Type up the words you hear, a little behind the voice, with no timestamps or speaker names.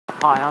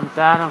Hi, I'm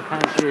Dan. I'm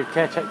coming to do a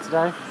care check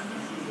today.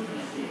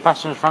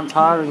 Passenger front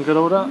tyre in good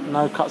order,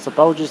 no cuts or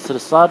bulges to the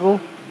sidewall.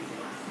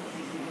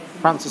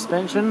 Front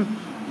suspension,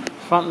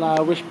 front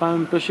lower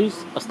wishbone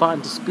bushes are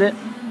starting to split.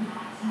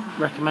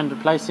 Recommend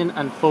replacing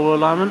and four-wheel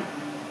alignment.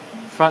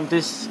 Front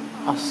discs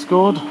are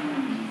scored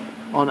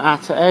on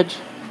outer edge.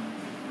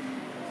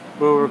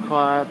 Will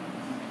require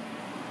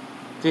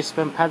disc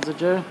when pads are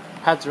due.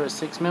 Pads are at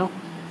 6mm.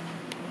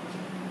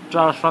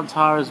 Driver's front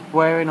tyre is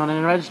wearing on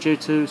inner edge due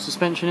to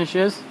suspension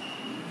issues.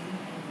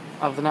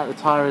 Other than that,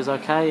 the tyre is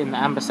okay in the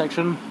amber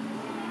section.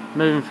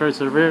 Moving through to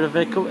the rear of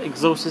the vehicle,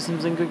 exhaust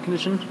system's in good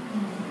condition.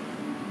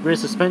 Rear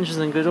suspension's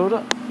in good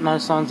order, no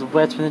signs of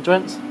wear between the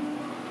joints.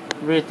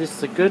 Rear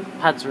discs are good,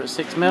 pads are at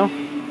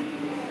 6mm.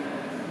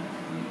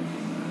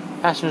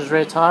 Passenger's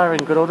rear tyre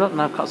in good order,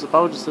 no cuts or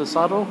bulges to the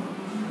sidewall.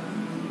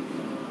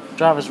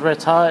 Driver's rear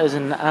tyre is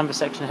in the amber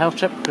section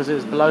Healthcheck because it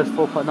is below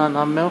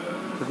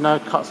 4.99mm with no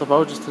cuts or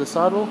bulges to the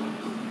sidewall.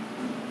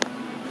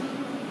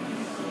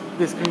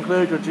 This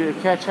concludes your duty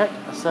of care check.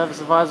 A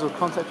service advisor will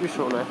contact you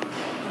shortly.